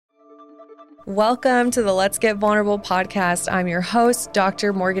Welcome to the Let's Get Vulnerable podcast. I'm your host,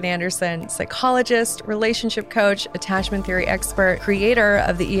 Dr. Morgan Anderson, psychologist, relationship coach, attachment theory expert, creator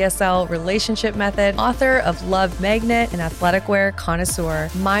of the ESL relationship method, author of Love Magnet, and athletic wear connoisseur.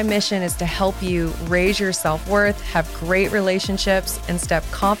 My mission is to help you raise your self-worth, have great relationships, and step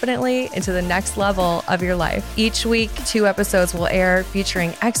confidently into the next level of your life. Each week, 2 episodes will air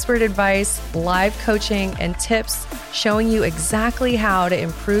featuring expert advice, live coaching, and tips showing you exactly how to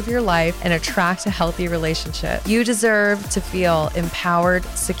improve your life and attract a healthy relationship. You deserve to feel empowered,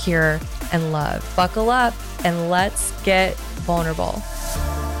 secure, and loved. Buckle up and let's get vulnerable.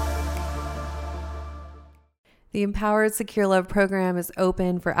 The Empowered Secure Love program is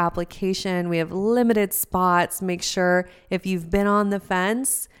open for application. We have limited spots. Make sure if you've been on the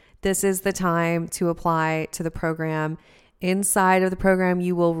fence, this is the time to apply to the program. Inside of the program,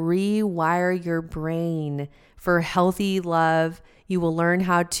 you will rewire your brain for healthy love. You will learn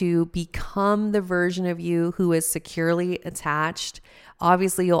how to become the version of you who is securely attached.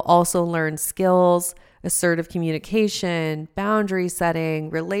 Obviously, you'll also learn skills, assertive communication, boundary setting,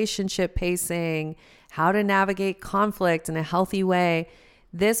 relationship pacing, how to navigate conflict in a healthy way.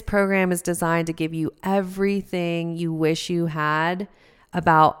 This program is designed to give you everything you wish you had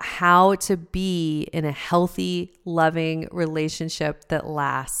about how to be in a healthy, loving relationship that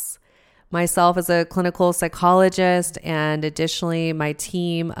lasts. Myself as a clinical psychologist and additionally my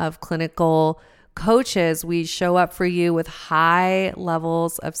team of clinical coaches, we show up for you with high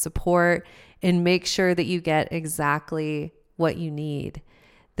levels of support and make sure that you get exactly what you need.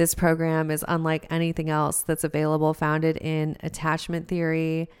 This program is unlike anything else that's available, founded in attachment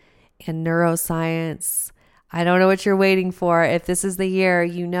theory and neuroscience. I don't know what you're waiting for. If this is the year,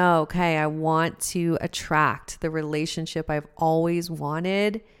 you know, okay, I want to attract the relationship I've always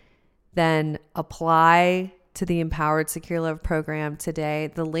wanted, then apply to the Empowered Secure Love program today.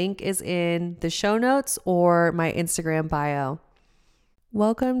 The link is in the show notes or my Instagram bio.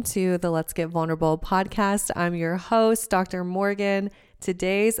 Welcome to the Let's Get Vulnerable podcast. I'm your host, Dr. Morgan.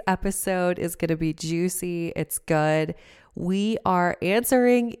 Today's episode is going to be juicy. It's good. We are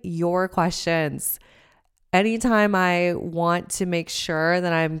answering your questions. Anytime I want to make sure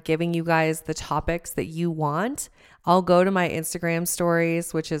that I'm giving you guys the topics that you want, I'll go to my Instagram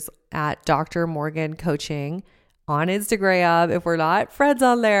stories, which is at Dr. Morgan Coaching on Instagram. If we're not friends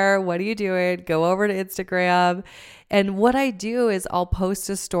on there, what are you doing? Go over to Instagram. And what I do is I'll post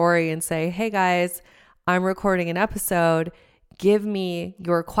a story and say, hey guys, I'm recording an episode. Give me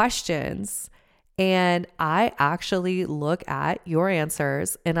your questions. And I actually look at your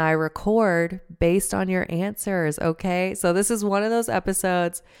answers and I record based on your answers. Okay. So this is one of those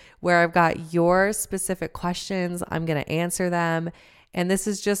episodes where I've got your specific questions. I'm going to answer them. And this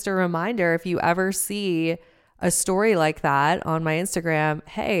is just a reminder, if you ever see a story like that on my Instagram,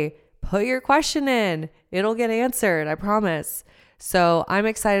 hey, put your question in. It'll get answered. I promise. So I'm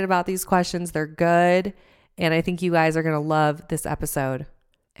excited about these questions. They're good. And I think you guys are going to love this episode.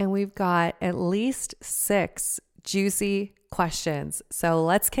 And we've got at least 6 juicy questions. So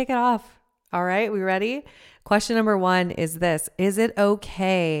let's kick it off. All right, we ready? Question number 1 is this: is it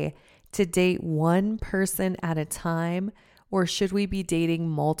okay to date one person at a time, or should we be dating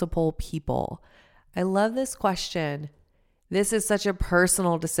multiple people? I love this question. This is such a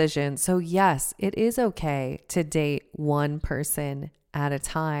personal decision. So yes, it is okay to date one person at a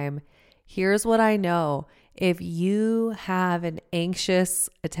time. Here's what I know. If you have an anxious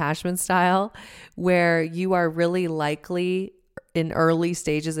attachment style where you are really likely in early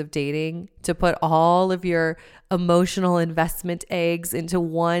stages of dating to put all of your emotional investment eggs into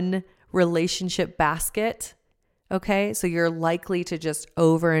one relationship basket, okay, so you're likely to just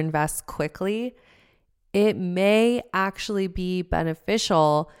overinvest quickly, it may actually be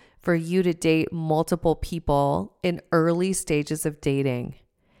beneficial for you to date multiple people in early stages of dating.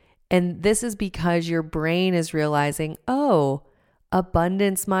 And this is because your brain is realizing, oh,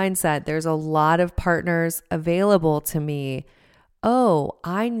 abundance mindset. There's a lot of partners available to me. Oh,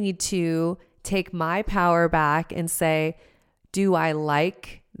 I need to take my power back and say, do I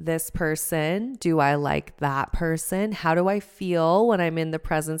like this person? Do I like that person? How do I feel when I'm in the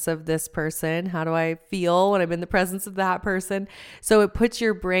presence of this person? How do I feel when I'm in the presence of that person? So it puts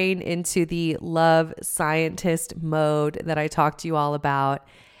your brain into the love scientist mode that I talked to you all about.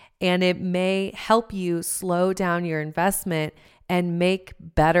 And it may help you slow down your investment and make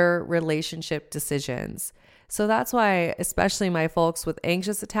better relationship decisions. So that's why, especially my folks with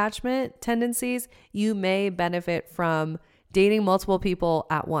anxious attachment tendencies, you may benefit from dating multiple people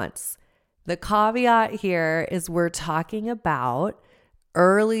at once. The caveat here is we're talking about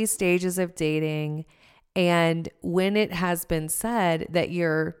early stages of dating, And when it has been said that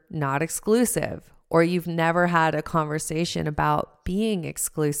you're not exclusive or you've never had a conversation about being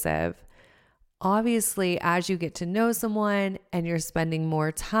exclusive, obviously, as you get to know someone and you're spending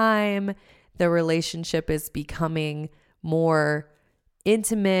more time, the relationship is becoming more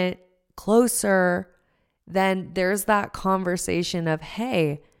intimate, closer. Then there's that conversation of,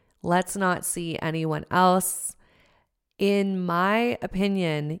 hey, let's not see anyone else. In my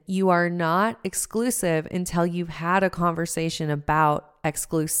opinion, you are not exclusive until you've had a conversation about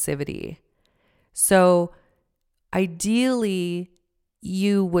exclusivity. So ideally,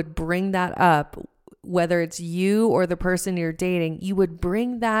 you would bring that up, whether it's you or the person you're dating, you would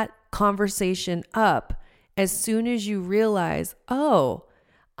bring that conversation up as soon as you realize, oh,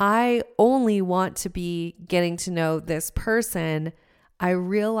 I only want to be getting to know this person. I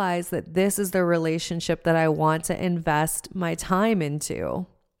realize that this is the relationship that I want to invest my time into.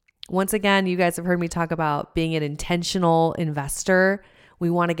 Once again, you guys have heard me talk about being an intentional investor.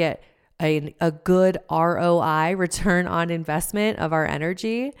 We want to get a good ROI, return on investment of our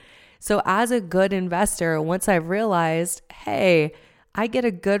energy. So as a good investor, once I've realized, hey, I get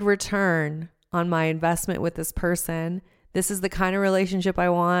a good return on my investment with this person. This is the kind of relationship I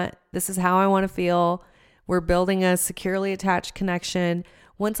want. This is how I want to feel. We're building a securely attached connection.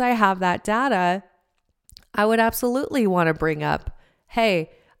 Once I have that data, I would absolutely want to bring up, hey,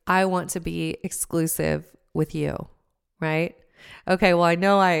 I want to be exclusive with you, right? Okay, well, I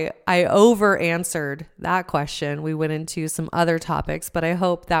know I over answered that question. We went into some other topics, but I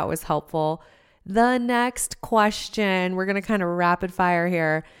hope that was helpful. The next question, we're going to kind of rapid fire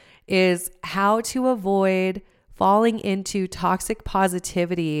here, is how to avoid falling into toxic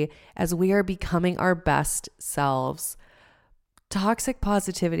positivity as we are becoming our best selves. Toxic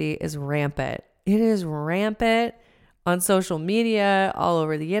positivity is rampant. It is rampant on social media, all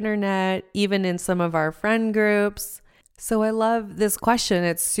over the internet, even in some of our friend groups. So I love this question.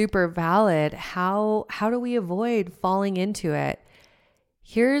 It's super valid. How do we avoid falling into it?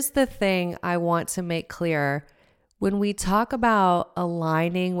 Here's the thing I want to make clear. When we talk about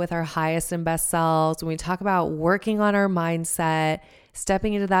aligning with our highest and best selves, when we talk about working on our mindset,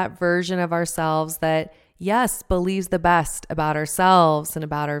 stepping into that version of ourselves that, yes, believes the best about ourselves and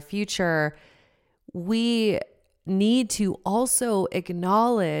about our future, we need to also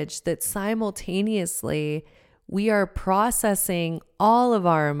acknowledge that simultaneously we are processing all of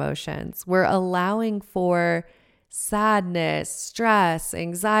our emotions. We're allowing for sadness, stress,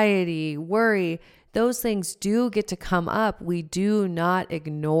 anxiety, worry. Those things do get to come up. We do not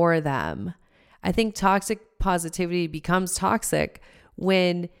ignore them. I think toxic positivity becomes toxic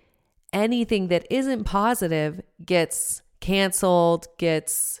when anything that isn't positive gets canceled,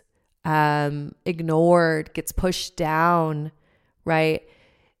 gets ignored, gets pushed down, right?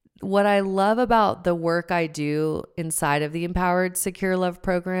 What I love about the work I do inside of the Empowered Secure Love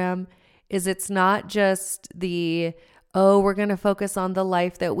program is it's not just we're going to focus on the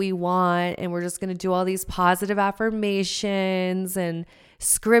life that we want and we're just going to do all these positive affirmations and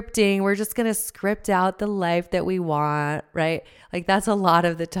scripting. We're just going to script out the life that we want, right? Like that's a lot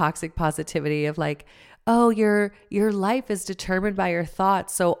of the toxic positivity of like, oh, your life is determined by your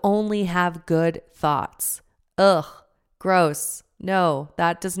thoughts, so only have good thoughts. Ugh, gross. No,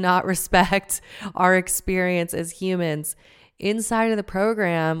 that does not respect our experience as humans. Inside of the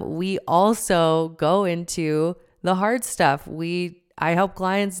program, we also go into the hard stuff. I help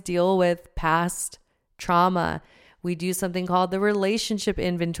clients deal with past trauma. We do something called the relationship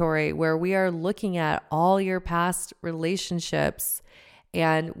inventory, where we are looking at all your past relationships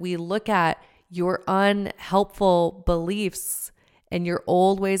and we look at your unhelpful beliefs and your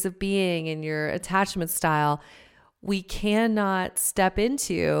old ways of being and your attachment style. We cannot step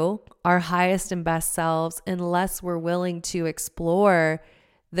into our highest and best selves unless we're willing to explore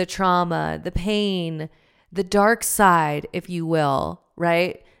the trauma, the pain, the dark side, if you will,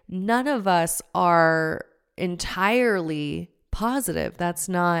 right? None of us are entirely positive. That's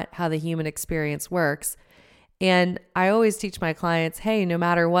not how the human experience works. And I always teach my clients, hey, no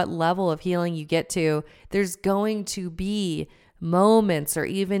matter what level of healing you get to, there's going to be moments or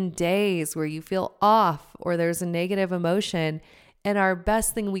even days where you feel off or there's a negative emotion. And our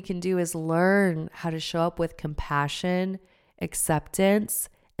best thing we can do is learn how to show up with compassion, acceptance,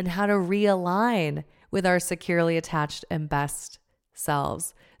 and how to realign with our securely attached and best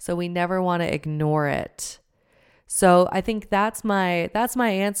selves. So we never want to ignore it. So I think that's my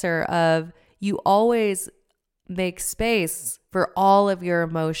answer of you always make space for all of your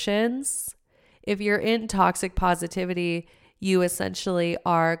emotions. If you're in toxic positivity, you essentially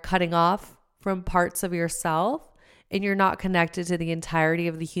are cutting off from parts of yourself and you're not connected to the entirety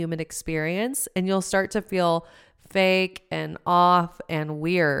of the human experience, and you'll start to feel fake and off and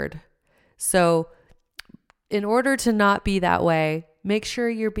weird. So in order to not be that way, make sure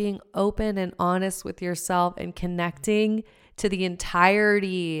you're being open and honest with yourself and connecting to the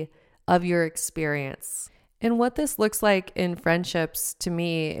entirety of your experience. And what this looks like in friendships to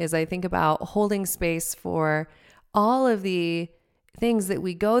me is I think about holding space for all of the things that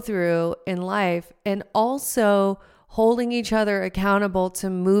we go through in life, and also holding each other accountable to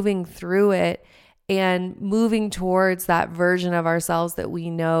moving through it and moving towards that version of ourselves that we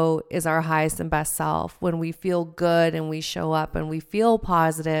know is our highest and best self, when we feel good and we show up and we feel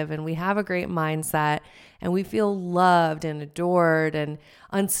positive and we have a great mindset and we feel loved and adored and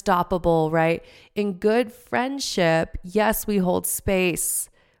unstoppable, right? In good friendship, yes, we hold space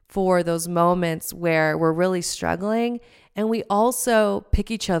for those moments where we're really struggling, and we also pick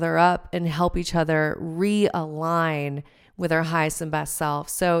each other up and help each other realign with our highest and best self.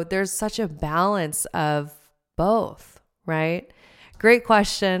 So there's such a balance of both, right? Great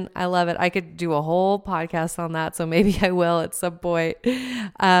question. I love it. I could do a whole podcast on that, so maybe I will at some point.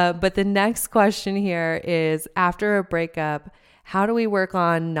 But the next question here is, after a breakup, how do we work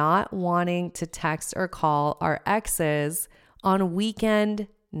on not wanting to text or call our exes on weekend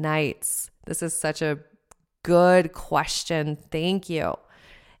nights? This is such a good question. Thank you.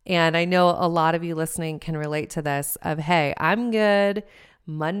 And I know a lot of you listening can relate to this of, hey, I'm good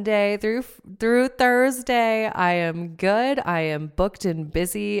Monday through Thursday. I am good. I am booked and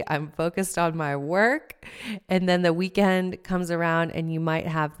busy. I'm focused on my work. And then the weekend comes around and you might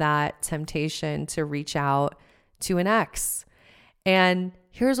have that temptation to reach out to an ex. And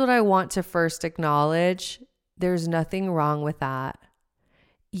here's what I want to first acknowledge. There's nothing wrong with that.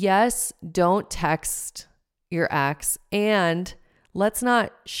 Yes, don't text your ex, and let's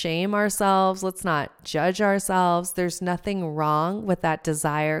not shame ourselves. Let's not judge ourselves. There's nothing wrong with that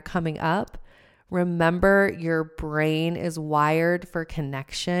desire coming up. Remember, your brain is wired for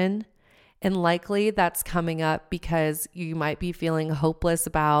connection, and likely that's coming up because you might be feeling hopeless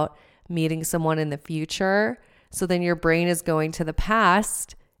about meeting someone in the future. So then your brain is going to the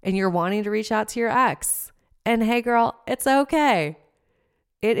past and you're wanting to reach out to your ex. And hey, girl, it's okay.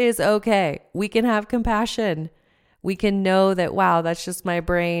 It is okay. We can have compassion. We can know that, wow, that's just my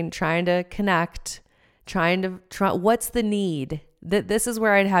brain trying to connect, what's the need? This is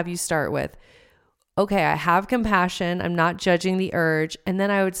where I'd have you start with. Okay, I have compassion. I'm not judging the urge. And then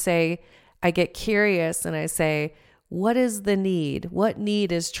I would say, I get curious and I say, what is the need? What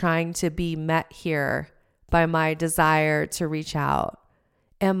need is trying to be met here by my desire to reach out?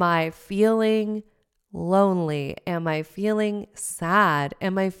 Am I feeling lonely? Am I feeling sad?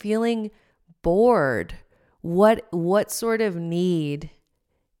 Am I feeling bored? What sort of need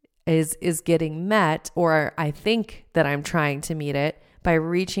is getting met, or I think that I'm trying to meet it by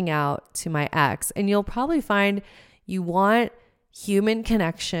reaching out to my ex? And you'll probably find you want human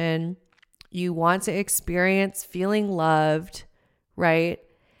connection. You want to experience feeling loved, right?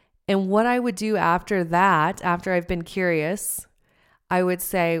 And what I would do after that, after I've been curious, I would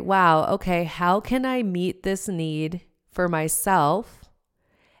say, wow, okay, how can I meet this need for myself?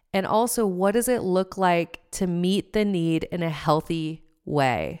 And also, what does it look like to meet the need in a healthy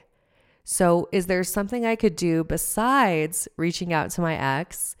way? So is there something I could do besides reaching out to my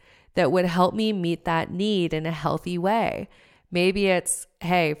ex that would help me meet that need in a healthy way? Maybe it's,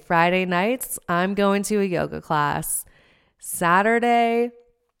 hey, Friday nights, I'm going to a yoga class. Saturday,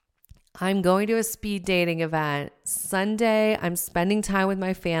 I'm going to a speed dating event. Sunday, I'm spending time with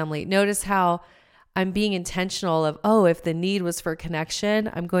my family. Notice how I'm being intentional of, if the need was for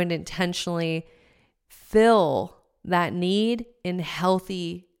connection, I'm going to intentionally fill that need in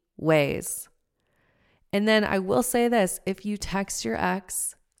healthy ways. And then I will say this, if you text your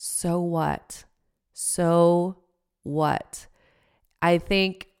ex, so what? So what? I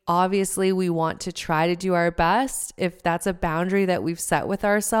think obviously we want to try to do our best. If that's a boundary that we've set with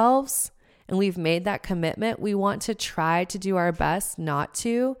ourselves and we've made that commitment, we want to try to do our best not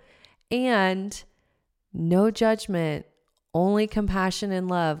to. And no judgment, only compassion and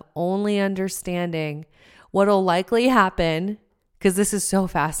love, only understanding. What'll likely happen, because this is so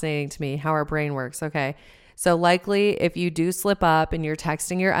fascinating to me how our brain works, okay? So likely if you do slip up and you're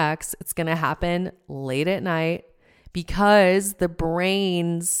texting your ex, it's going to happen late at night because the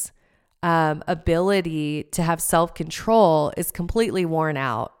brain's ability to have self-control is completely worn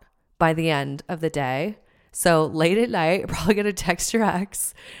out by the end of the day. So late at night, you're probably going to text your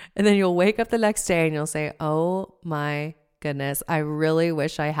ex, and then you'll wake up the next day and you'll say, oh my goodness, I really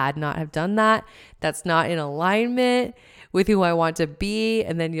wish I had not have done that. That's not in alignment with who I want to be.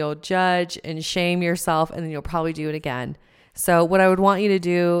 And then you'll judge and shame yourself, and then you'll probably do it again. So what I would want you to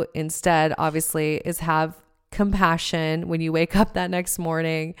do instead, obviously, is have compassion when you wake up that next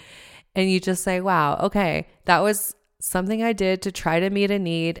morning and you just say, wow, okay, that was something I did to try to meet a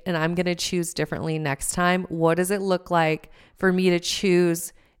need, and I'm going to choose differently next time. What does it look like for me to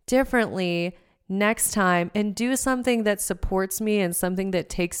choose differently next time and do something that supports me and something that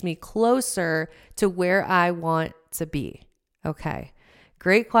takes me closer to where I want to be? Okay.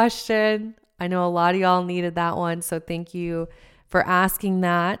 Great question. I know a lot of y'all needed that one. So thank you for asking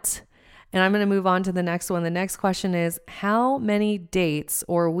that. And I'm going to move on to the next one. The next question is, how many dates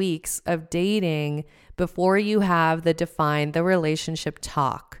or weeks of dating before you have the define the relationship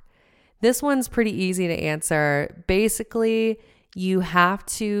talk? This one's pretty easy to answer. Basically, you have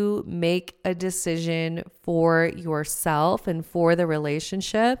to make a decision for yourself and for the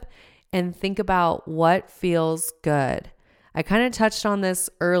relationship and think about what feels good. I kind of touched on this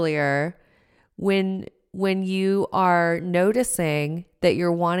earlier. When you are noticing that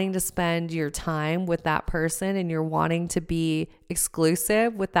you're wanting to spend your time with that person and you're wanting to be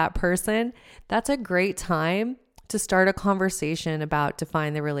exclusive with that person, that's a great time to start a conversation about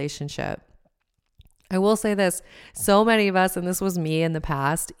define the relationship. I will say this, so many of us, and this was me in the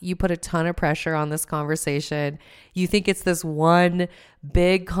past, you put a ton of pressure on this conversation. You think it's this one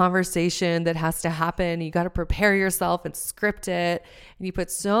big conversation that has to happen. You got to prepare yourself and script it. And you put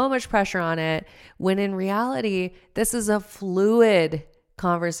so much pressure on it when in reality, this is a fluid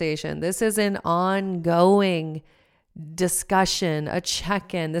conversation. This is an ongoing discussion, a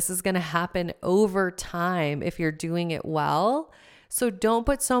check-in. This is going to happen over time if you're doing it well. So don't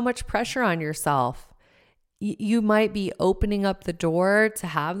put so much pressure on yourself. You might be opening up the door to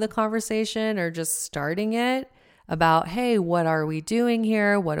have the conversation or just starting it about, hey, what are we doing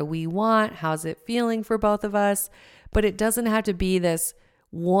here? What do we want? How's it feeling for both of us? But it doesn't have to be this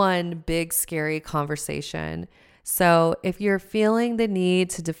one big scary conversation. So if you're feeling the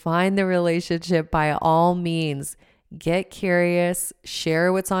need to define the relationship, by all means, get curious,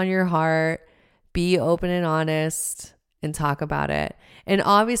 share what's on your heart, be open and honest, and talk about it. And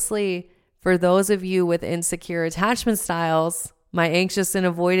obviously, for those of you with insecure attachment styles, my anxious and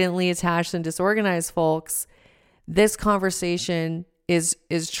avoidantly attached and disorganized folks, this conversation is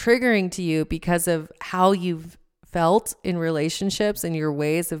triggering to you because of how you've felt in relationships and your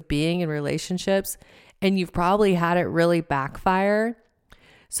ways of being in relationships, and you've probably had it really backfire.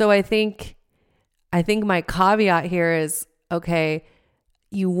 So I think my caveat here is, okay,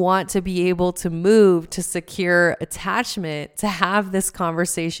 you want to be able to move to secure attachment to have this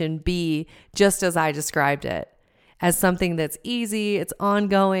conversation be just as I described it, as something that's easy, it's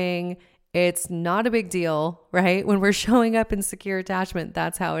ongoing, it's not a big deal, right? When we're showing up in secure attachment,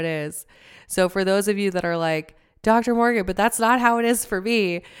 that's how it is. So for those of you that are like, Dr. Morgan, but that's not how it is for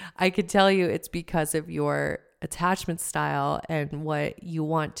me, I could tell you it's because of your attachment style, and what you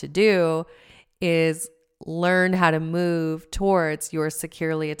want to do is learn how to move towards your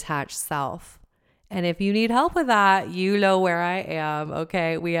securely attached self. And if you need help with that, you know where I am.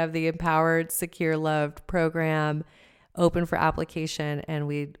 Okay. We have the Empowered Secure Loved program open for application, and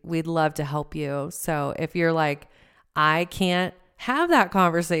we'd love to help you. So if you're like, I can't have that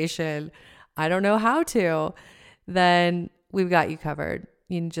conversation, I don't know how to, then we've got you covered.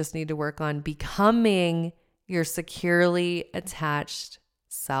 You just need to work on becoming your securely attached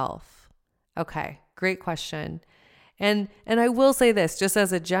self. Okay. Great question. And I will say this, just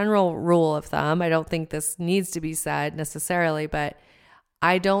as a general rule of thumb, I don't think this needs to be said necessarily, but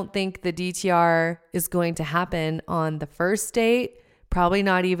I don't think the DTR is going to happen on the first date, probably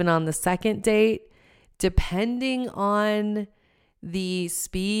not even on the second date, depending on the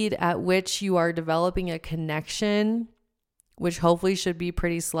speed at which you are developing a connection, which hopefully should be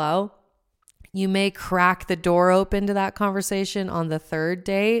pretty slow. You may crack the door open to that conversation on the third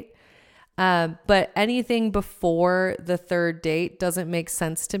date. But anything before the third date doesn't make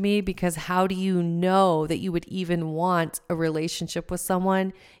sense to me, because how do you know that you would even want a relationship with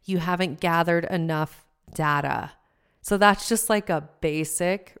someone? You haven't gathered enough data. So that's just like a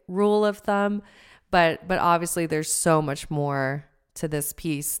basic rule of thumb. But obviously there's so much more to this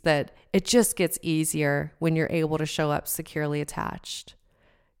piece that it just gets easier when you're able to show up securely attached.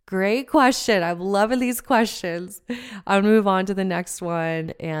 Great question. I'm loving these questions. I'll move on to the next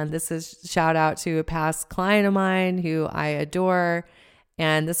one. And this is shout out to a past client of mine who I adore.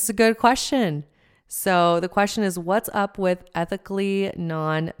 And this is a good question. So the question is, what's up with ethically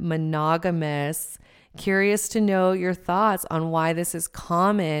non-monogamous? Curious to know your thoughts on why this is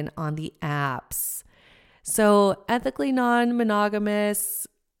common on the apps. So ethically non-monogamous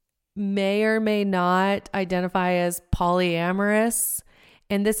may or may not identify as polyamorous.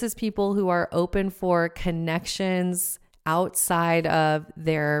 And this is people who are open for connections outside of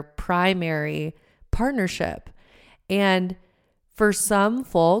their primary partnership. And for some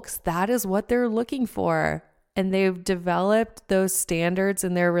folks, that is what they're looking for. And they've developed those standards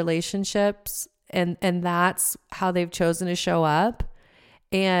in their relationships. And that's how they've chosen to show up.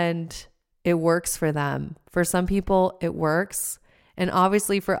 And it works for them. For some people, it works. And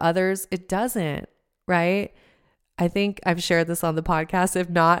obviously for others, it doesn't, right? I think I've shared this on the podcast. If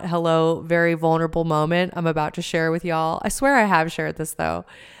not, hello, very vulnerable moment I'm about to share with y'all. I swear I have shared this though.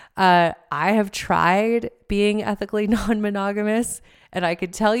 I have tried being ethically non-monogamous, and I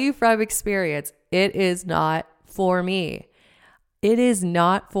can tell you from experience, it is not for me. It is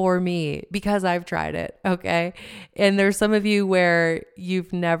not for me because I've tried it. Okay. And there's some of you where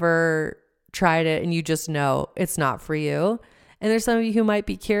you've never tried it and you just know it's not for you. And there's some of you who might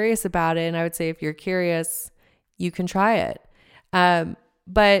be curious about it. And I would say, if you're curious, you can try it.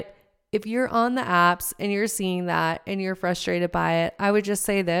 But if you're on the apps and you're seeing that and you're frustrated by it, I would just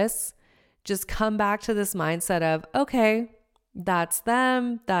say this, just come back to this mindset of, okay, that's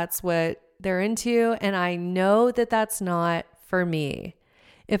them. That's what they're into. And I know that that's not for me.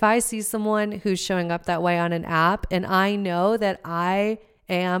 If I see someone who's showing up that way on an app and I know that I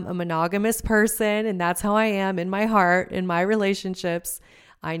am a monogamous person and that's how I am in my heart, in my relationships,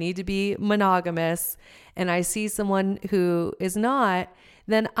 I need to be monogamous, and I see someone who is not,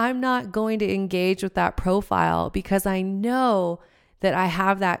 then I'm not going to engage with that profile because I know that I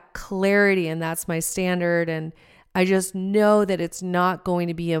have that clarity and that's my standard. And I just know that it's not going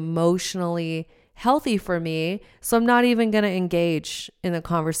to be emotionally healthy for me. So I'm not even going to engage in the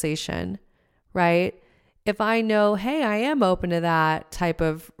conversation, right? If I know, hey, I am open to that type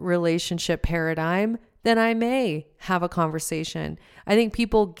of relationship paradigm, then I may have a conversation. I think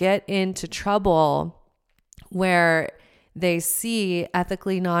people get into trouble where they see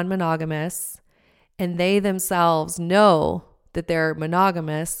ethically non-monogamous and they themselves know that they're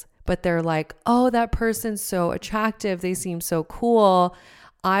monogamous, but they're like, oh, that person's so attractive. They seem so cool.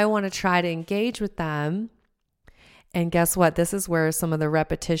 I want to try to engage with them. And guess what? This is where some of the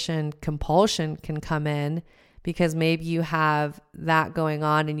repetition compulsion can come in, because maybe you have that going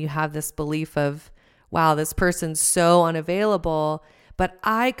on and you have this belief of, wow, this person's so unavailable, but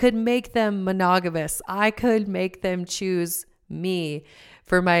I could make them monogamous. I could make them choose me.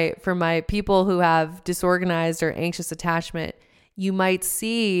 For my people who have disorganized or anxious attachment, you might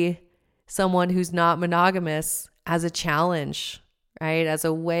see someone who's not monogamous as a challenge, right? As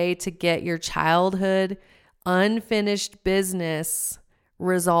a way to get your childhood unfinished business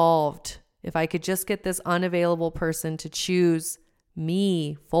resolved. If I could just get this unavailable person to choose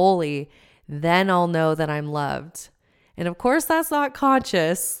me fully, then I'll know that I'm loved. And of course, that's not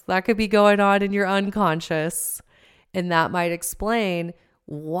conscious. That could be going on in your unconscious. And that might explain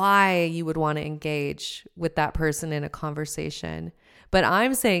why you would want to engage with that person in a conversation. But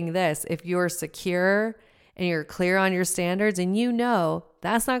I'm saying this, if you're secure and you're clear on your standards and you know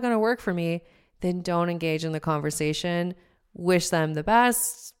that's not going to work for me, then don't engage in the conversation. Wish them the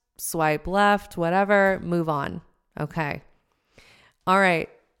best, swipe left, whatever, move on. Okay. All right.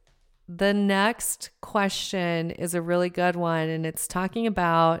 The next question is a really good one, and it's talking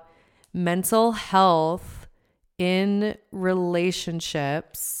about mental health in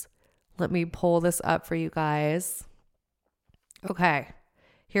relationships. Let me pull this up for you guys. Okay,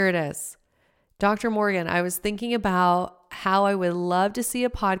 here it is. Dr. Morgan, I was thinking about how I would love to see a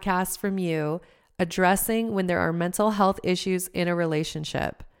podcast from you addressing when there are mental health issues in a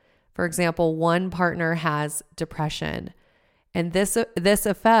relationship. For example, one partner has depression, and this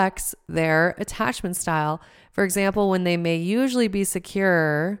affects their attachment style. For example, when they may usually be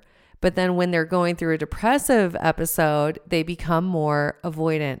secure, but then when they're going through a depressive episode, they become more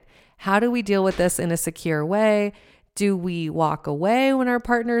avoidant. How do we deal with this in a secure way? Do we walk away when our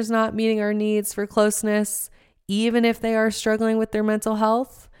partner is not meeting our needs for closeness, even if they are struggling with their mental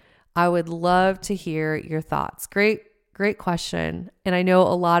health? I would love to hear your thoughts. Great question. And I know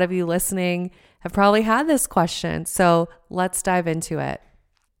a lot of you listening have probably had this question. So let's dive into it.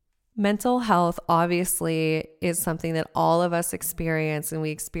 Mental health obviously is something that all of us experience, and we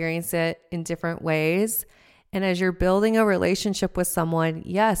experience it in different ways. And as you're building a relationship with someone,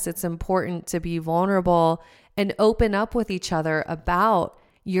 yes, it's important to be vulnerable and open up with each other about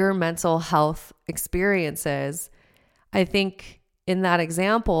your mental health experiences. I think in that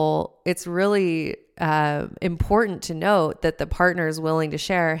example, it's really important to note that the partner is willing to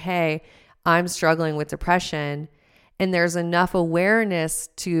share, hey, I'm struggling with depression. And there's enough awareness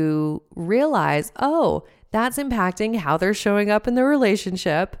to realize, oh, that's impacting how they're showing up in the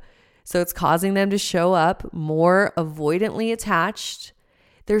relationship. So it's causing them to show up more avoidantly attached.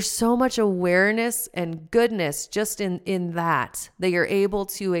 There's so much awareness and goodness just in that you're able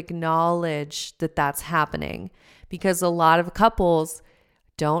to acknowledge that that's happening, because a lot of couples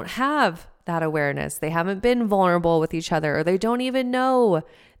don't have that awareness. They haven't been vulnerable with each other, or they don't even know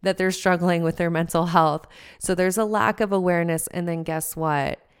that they're struggling with their mental health. So there's a lack of awareness. And then guess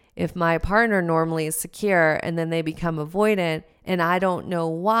what? If my partner normally is secure and then they become avoidant and I don't know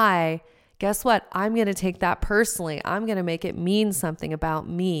why, guess what? I'm going to take that personally. I'm going to make it mean something about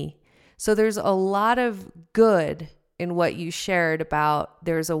me. So there's a lot of good in what you shared about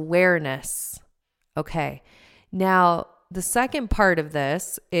there's awareness. Okay. Now, the second part of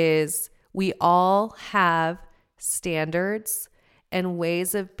this is we all have standards and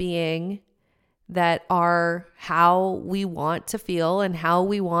ways of being that are how we want to feel and how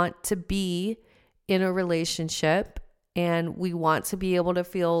we want to be in a relationship. And we want to be able to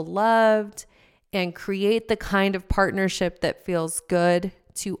feel loved and create the kind of partnership that feels good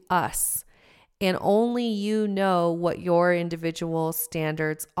to us. And only you know what your individual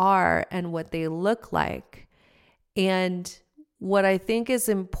standards are and what they look like. And what I think is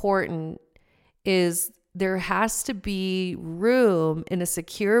important is there has to be room in a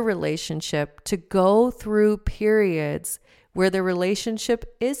secure relationship to go through periods where the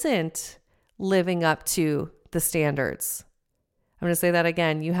relationship isn't living up to the standards. I'm going to say that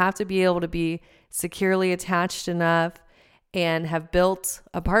again. You have to be able to be securely attached enough and have built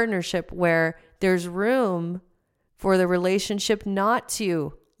a partnership where there's room for the relationship not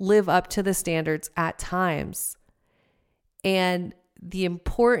to live up to the standards at times. And the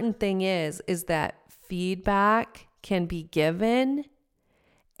important thing is that feedback can be given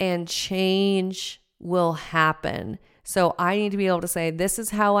and change will happen. So I need to be able to say, this is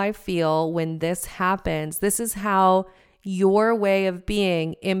how I feel when this happens. This is how your way of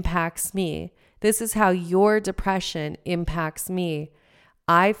being impacts me. This is how your depression impacts me.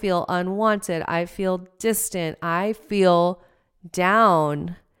 I feel unwanted. I feel distant. I feel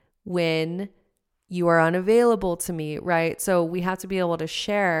down when you are unavailable to me, right? So we have to be able to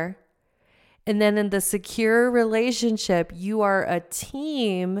share. And then in the secure relationship, you are a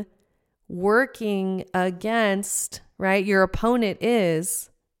team working against, right? Your opponent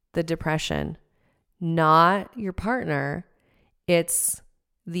is the depression, not your partner. It's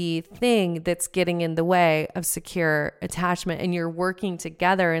the thing that's getting in the way of secure attachment. And you're working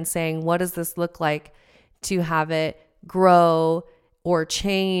together and saying, what does this look like to have it grow or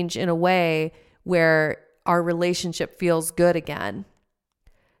change in a way where our relationship feels good again?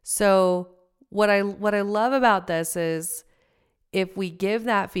 So what I love about this is if we give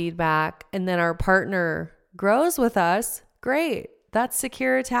that feedback and then our partner grows with us, great. That's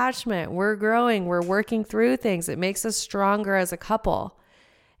secure attachment. We're growing. We're working through things. It makes us stronger as a couple.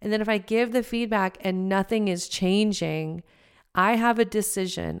 And then if I give the feedback and nothing is changing, I have a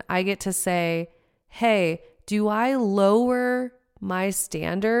decision. I get to say, hey, do I lower my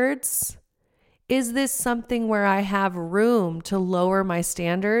standards? Is this something where I have room to lower my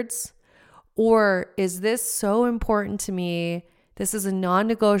standards? Or is this so important to me? This is a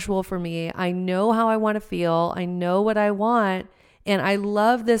non-negotiable for me. I know how I want to feel. I know what I want. And I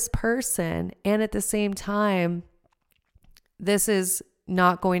love this person. And at the same time, this is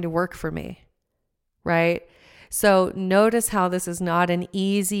not going to work for me, right? So notice how this is not an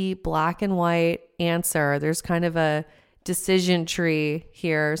easy black and white answer. There's kind of a decision tree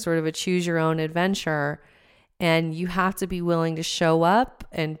here, sort of a choose your own adventure. And you have to be willing to show up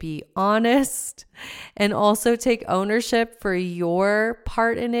and be honest and also take ownership for your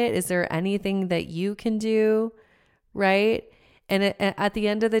part in it. Is there anything that you can do, right? And at the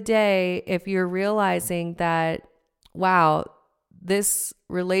end of the day, if you're realizing that, wow, this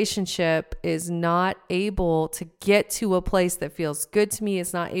relationship is not able to get to a place that feels good to me,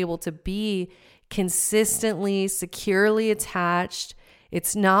 it's not able to be consistently, securely attached,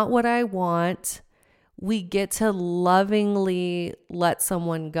 it's not what I want, we get to lovingly let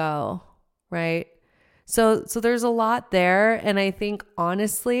someone go, right? So there's a lot there. And I think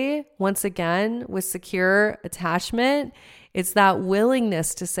honestly, once again, with secure attachment, it's that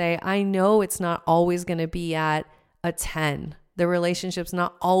willingness to say, I know it's not always going to be at a 10. The relationship's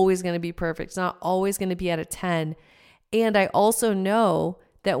not always going to be perfect. It's not always going to be at a 10. And I also know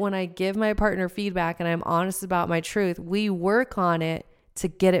that when I give my partner feedback and I'm honest about my truth, we work on it to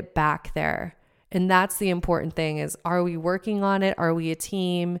get it back there. And that's the important thing is, are we working on it? Are we a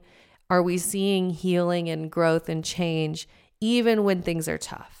team? Are we seeing healing and growth and change even when things are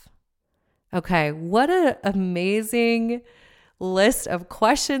tough? Okay, what an amazing list of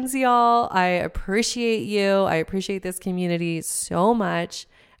questions, y'all. I appreciate you. I appreciate this community so much.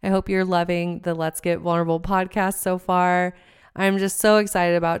 I hope you're loving the Let's Get Vulnerable podcast so far. I'm just so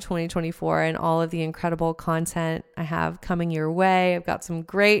excited about 2024 and all of the incredible content I have coming your way. I've got some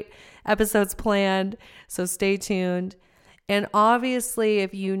great episodes planned, so stay tuned. And obviously,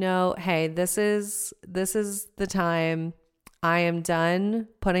 if you know, hey, this is the time. I am done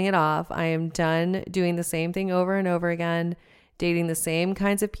putting it off. I am done doing the same thing over and over again, dating the same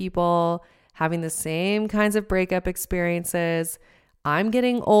kinds of people, having the same kinds of breakup experiences. I'm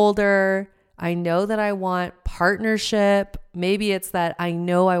getting older. I know that I want partnership. Maybe it's that I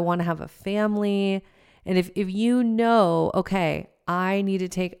know I want to have a family. And if you know, okay, I need to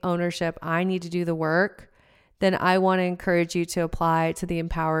take ownership, I need to do the work, then I want to encourage you to apply to the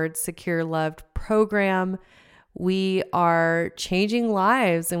Empowered, Secure, Loved program. We are changing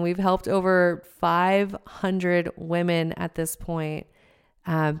lives, and we've helped over 500 women at this point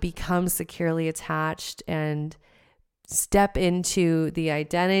become securely attached and step into the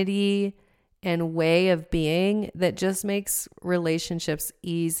identity and way of being that just makes relationships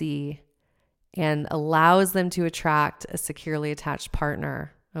easy and allows them to attract a securely attached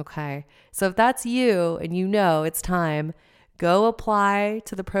partner. Okay. So if that's you and you know it's time, go apply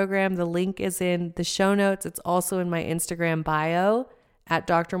to the program. The link is in the show notes. It's also in my Instagram bio at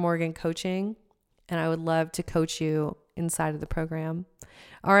Dr. Morgan Coaching. And I would love to coach you inside of the program.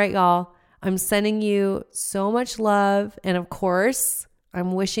 All right, y'all. I'm sending you so much love. And of course,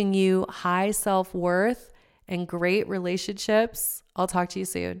 I'm wishing you high self-worth and great relationships. I'll talk to you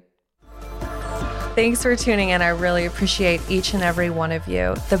soon. Thanks for tuning in. I really appreciate each and every one of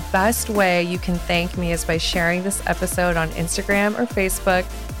you. The best way you can thank me is by sharing this episode on Instagram or Facebook.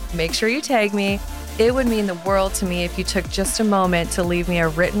 Make sure you tag me. It would mean the world to me if you took just a moment to leave me a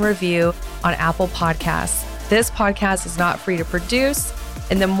written review on Apple Podcasts. This podcast is not free to produce,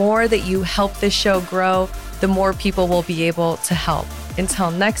 and the more that you help this show grow, the more people will be able to help.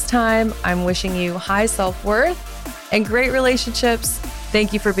 Until next time, I'm wishing you high self-worth and great relationships.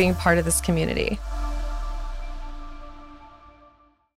 Thank you for being part of this community.